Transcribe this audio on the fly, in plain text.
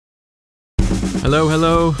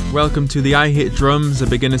Hello, welcome to the I Hit Drums, a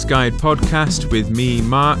beginner's guide podcast with me,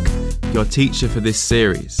 Mark, your teacher for this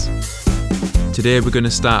series. Today we're going to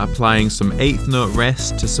start applying some 8th note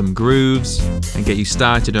rest to some grooves and get you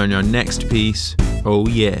started on your next piece, oh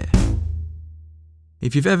yeah.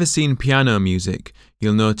 If you've ever seen piano music,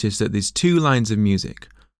 you'll notice that there's 2 lines of music,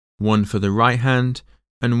 one for the right hand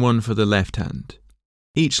and one for the left hand,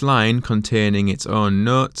 each line containing its own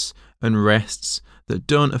notes and rests that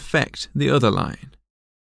don't affect the other line.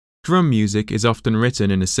 Drum music is often written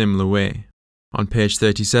in a similar way. On page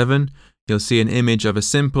 37, you'll see an image of a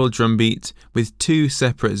simple drum beat with 2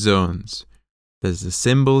 separate zones. There's the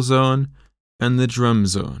cymbal zone and the drum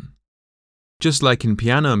zone. Just like in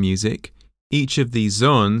piano music, each of these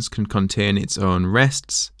zones can contain its own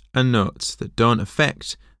rests and notes that don't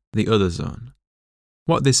affect the other zone.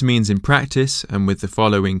 What this means in practice, and with the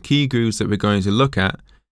following key grooves that we're going to look at,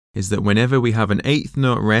 is that whenever we have an 8th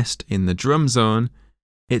note rest in the drum zone,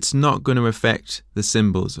 it's not going to affect the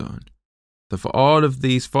cymbal zone. So for all of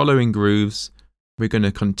these following grooves, we're going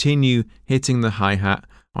to continue hitting the hi-hat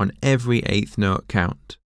on every 8th note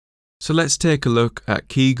count. So let's take a look at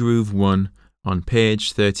key groove 1 on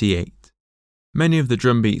page 38. Many of the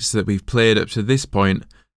drum beats that we've played up to this point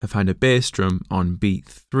have had a bass drum on beat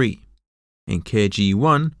 3. In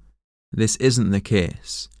KG1, this isn't the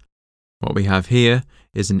case. What we have here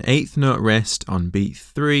is an 8th note rest on beat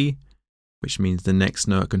 3, which means the next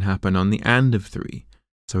note can happen on the and of 3.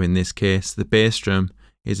 So in this case, the bass drum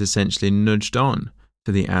is essentially nudged on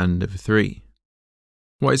to the and of 3.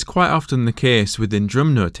 What is quite often the case within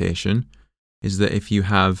drum notation is that if you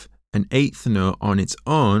have an 8th note on its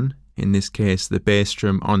own, in this case the bass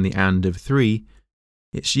drum on the and of 3,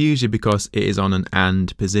 it's usually because it is on an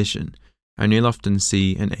and position, and you'll often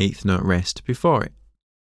see an 8th note rest before it.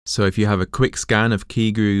 So if you have a quick scan of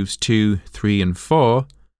key grooves 2, 3 and 4,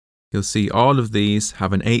 you'll see all of these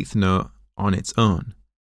have an 8th note on its own,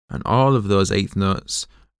 and all of those 8th notes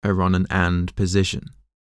are on an and position.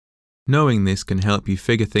 Knowing this can help you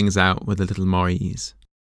figure things out with a little more ease.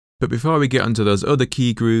 But before we get onto those other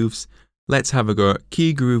key grooves, let's have a go at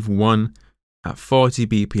key groove 1 at 40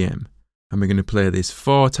 BPM, and we're going to play this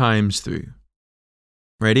 4 times through.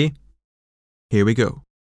 Ready? Here we go.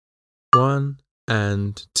 1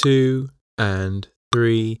 and 2 and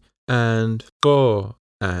 3 and 4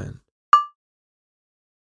 and.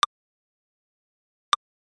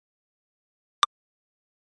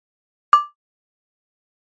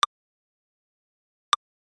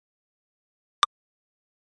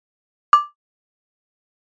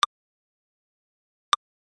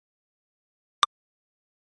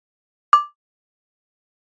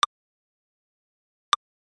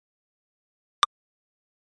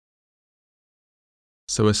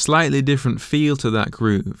 So a slightly different feel to that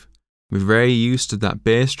groove. We're very used to that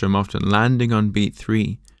bass drum often landing on beat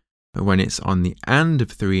 3, but when it's on the and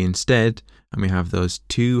of 3 instead, and we have those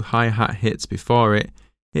 2 hi-hat hits before it,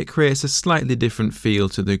 it creates a slightly different feel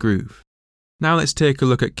to the groove. Now let's take a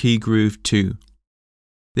look at key groove 2.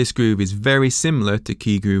 This groove is very similar to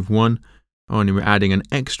key groove 1, only we're adding an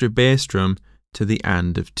extra bass drum to the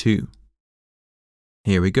and of 2.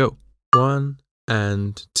 Here we go. 1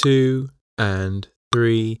 and 2 and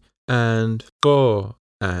 3 and 4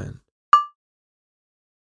 and.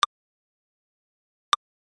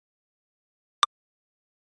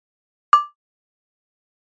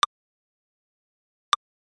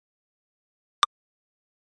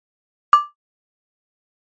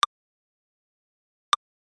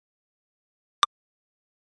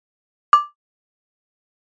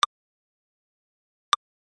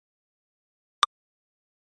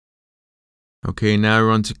 Okay, now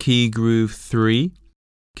we're on to key groove 3.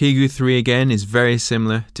 Key groove 3 again is very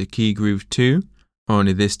similar to key groove 2,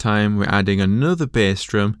 only this time we're adding another bass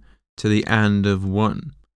drum to the and of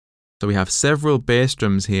 1. So we have several bass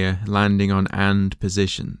drums here landing on and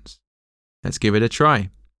positions. Let's give it a try.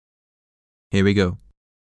 Here we go.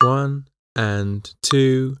 1 and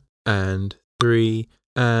 2 and 3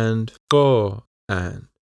 and 4 and.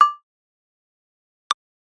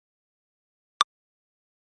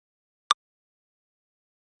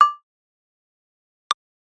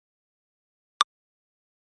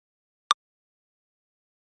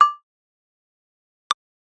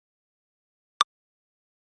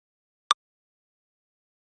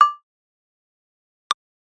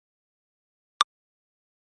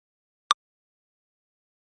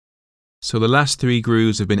 So the last 3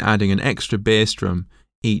 grooves have been adding an extra bass drum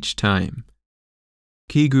each time.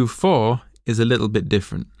 Key groove 4 is a little bit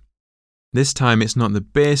different. This time it's not the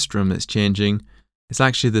bass drum that's changing, it's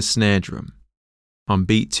actually the snare drum. On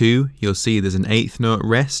beat 2, you'll see there's an 8th note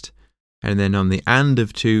rest, and then on the and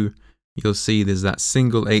of 2, you'll see there's that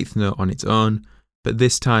single eighth note on its own, but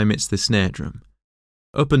this time it's the snare drum.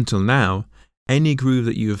 Up until now, any groove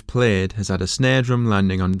that you have played has had a snare drum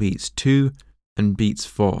landing on beats 2 and beats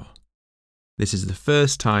 4. This is the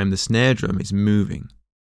first time the snare drum is moving.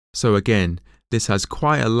 So again, this has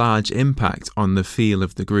quite a large impact on the feel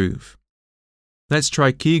of the groove. Let's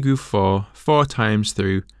try key groove 4 times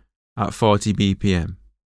through at 40 BPM.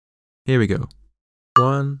 Here we go.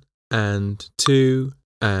 1 and 2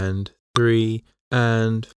 and 3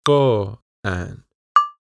 and 4 and.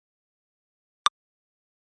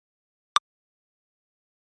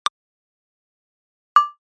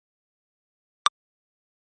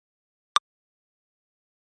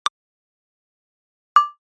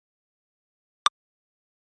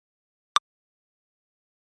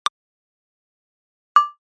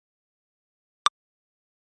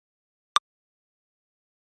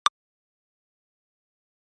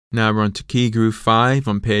 Now we're on to key groove 5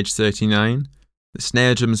 on page 39. The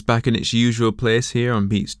snare drum's back in its usual place here on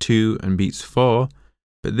beats 2 and beats 4,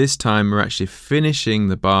 but this time we're actually finishing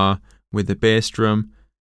the bar with the bass drum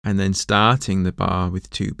and then starting the bar with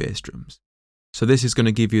 2 bass drums. So this is going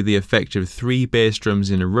to give you the effect of 3 bass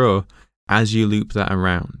drums in a row as you loop that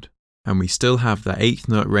around. And we still have that 8th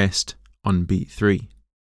note rest on beat 3.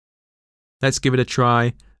 Let's give it a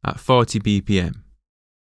try at 40 BPM.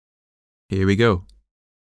 Here we go.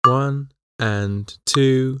 1 and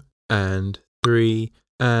 2 and 3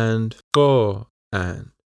 and 4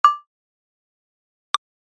 and.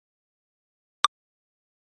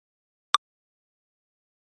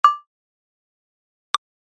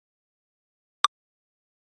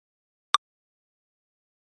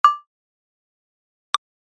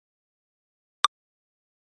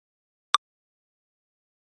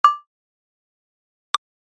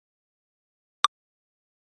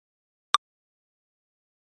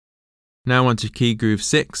 Now on to key groove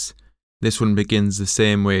 6. This one begins the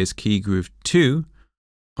same way as key groove 2,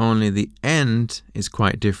 only the end is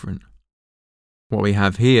quite different. What we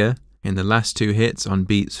have here in the last 2 hits on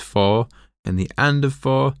beats 4 and the and of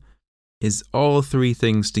 4 is all 3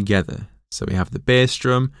 things together. So we have the bass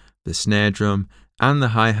drum, the snare drum, and the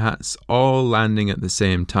hi-hats all landing at the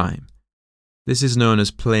same time. This is known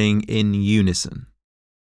as playing in unison.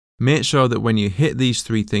 Make sure that when you hit these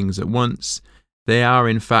 3 things at once, they are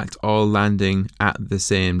in fact all landing at the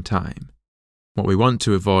same time. What we want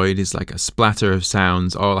to avoid is like a splatter of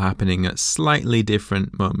sounds all happening at slightly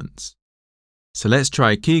different moments. So let's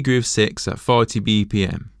try key groove 6 at 40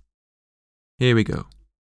 BPM. Here we go.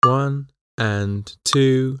 1 and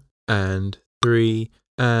 2 and 3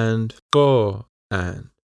 and 4 and.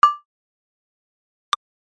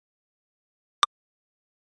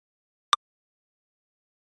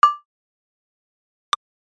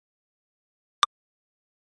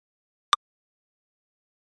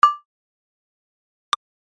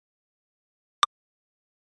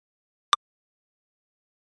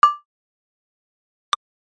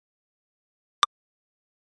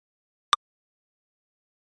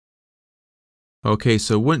 Okay,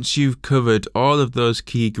 so once you've covered all of those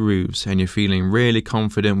key grooves and you're feeling really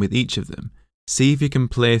confident with each of them, see if you can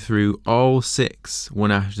play through all 6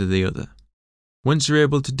 one after the other. Once you're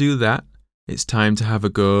able to do that, it's time to have a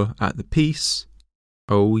go at the piece.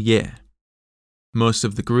 Oh yeah. Most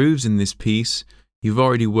of the grooves in this piece you've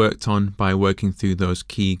already worked on by working through those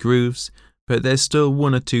key grooves, but there's still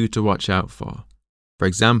 1 or 2 to watch out for. For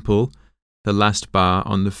example, the last bar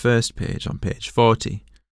on the first page on page 40.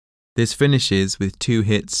 This finishes with 2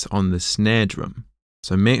 hits on the snare drum,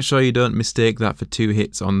 so make sure you don't mistake that for 2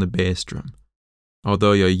 hits on the bass drum.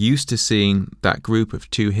 Although you're used to seeing that group of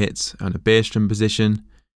 2 hits on a bass drum position,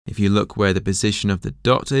 if you look where the position of the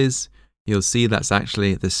dot is, you'll see that's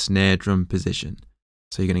actually the snare drum position.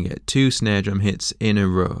 So you're going to get 2 snare drum hits in a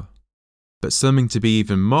row. But something to be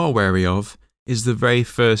even more wary of is the very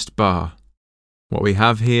first bar. What we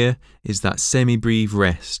have here is that semi-breve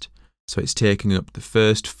rest. So it's taking up the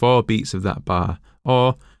first 4 beats of that bar,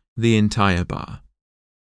 or the entire bar.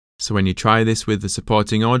 So when you try this with the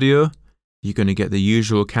supporting audio, you're going to get the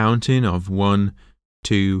usual counting of 1,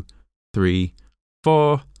 2, 3,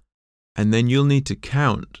 4, and then you'll need to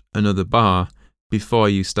count another bar before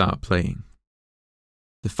you start playing.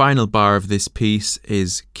 The final bar of this piece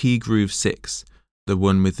is key groove 6, the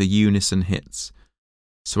one with the unison hits.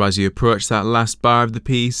 So as you approach that last bar of the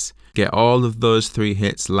piece, get all of those 3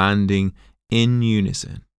 hits landing in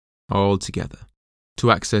unison, all together.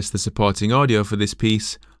 To access the supporting audio for this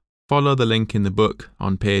piece, follow the link in the book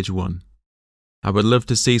on page 1. I would love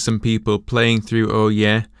to see some people playing through Oh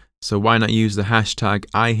Yeah, so why not use the hashtag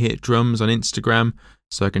IHitDrums on Instagram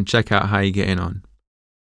so I can check out how you're getting on.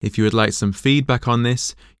 If you would like some feedback on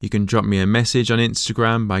this, you can drop me a message on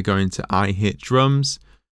Instagram by going to iHitDrums,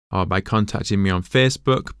 or by contacting me on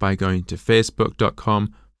Facebook by going to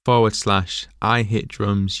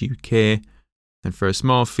facebook.com/iHitDrumsUK. And for a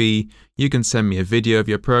small fee, you can send me a video of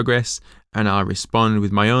your progress and I'll respond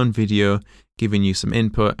with my own video giving you some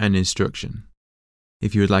input and instruction.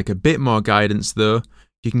 If you would like a bit more guidance though,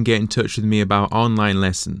 you can get in touch with me about online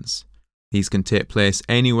lessons. These can take place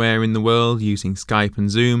anywhere in the world using Skype and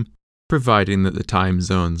Zoom, providing that the time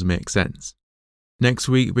zones make sense. Next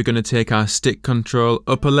week we're going to take our stick control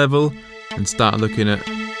up a level and start looking at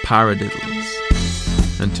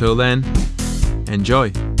paradiddles. Until then,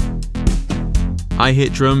 enjoy! I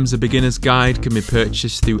Hit Drums, a beginner's guide, can be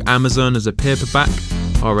purchased through Amazon as a paperback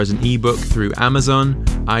or as an ebook through Amazon,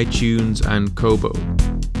 iTunes and Kobo.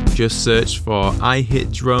 Just search for I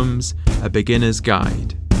Hit Drums, a beginner's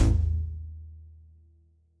guide.